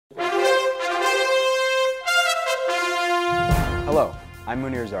Hello, I'm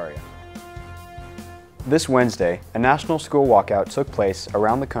Munir Zaria. This Wednesday, a national school walkout took place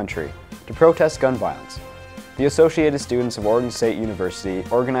around the country to protest gun violence. The Associated Students of Oregon State University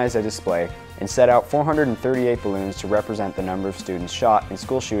organized a display and set out 438 balloons to represent the number of students shot in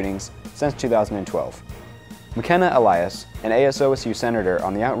school shootings since 2012. McKenna Elias, an ASOSU senator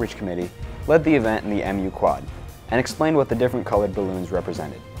on the outreach committee, led the event in the MU Quad and explained what the different colored balloons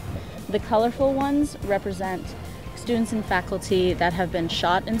represented. The colorful ones represent students and faculty that have been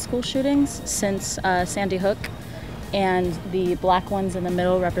shot in school shootings since Sandy Hook, and the black ones in the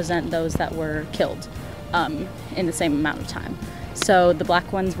middle represent those that were killed in the same amount of time. So the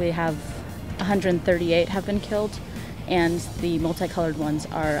black ones, we have 138 have been killed, and the multicolored ones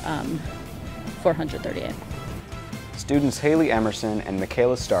are 438. Students Haley Emerson and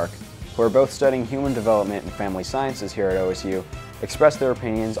Michaela Stark, who are both studying human development and family sciences here at OSU, expressed their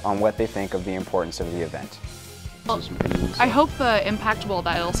opinions on what they think of the importance of the event. Well, I hope the impact will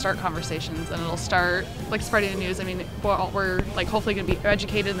that it'll start conversations and it'll start spreading the news. I mean, we're hopefully going to be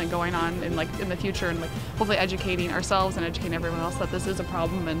educated and then going on in the future and hopefully educating ourselves and educating everyone else that this is a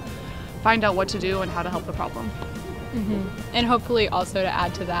problem and find out what to do and how to help the problem. And hopefully also to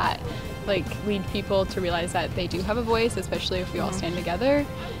add to that, lead people to realize that they do have a voice, especially if we all stand together,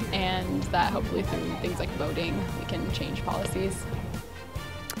 and that hopefully through things like voting we can change policies.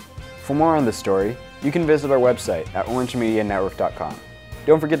 For more on this story, you can visit our website at orangemedianetwork.com.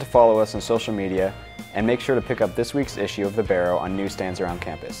 Don't forget to follow us on social media and make sure to pick up this week's issue of the Baro on newsstands around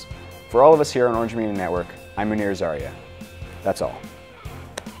campus. For all of us here on Orange Media Network, I'm Munir Zaria. That's all.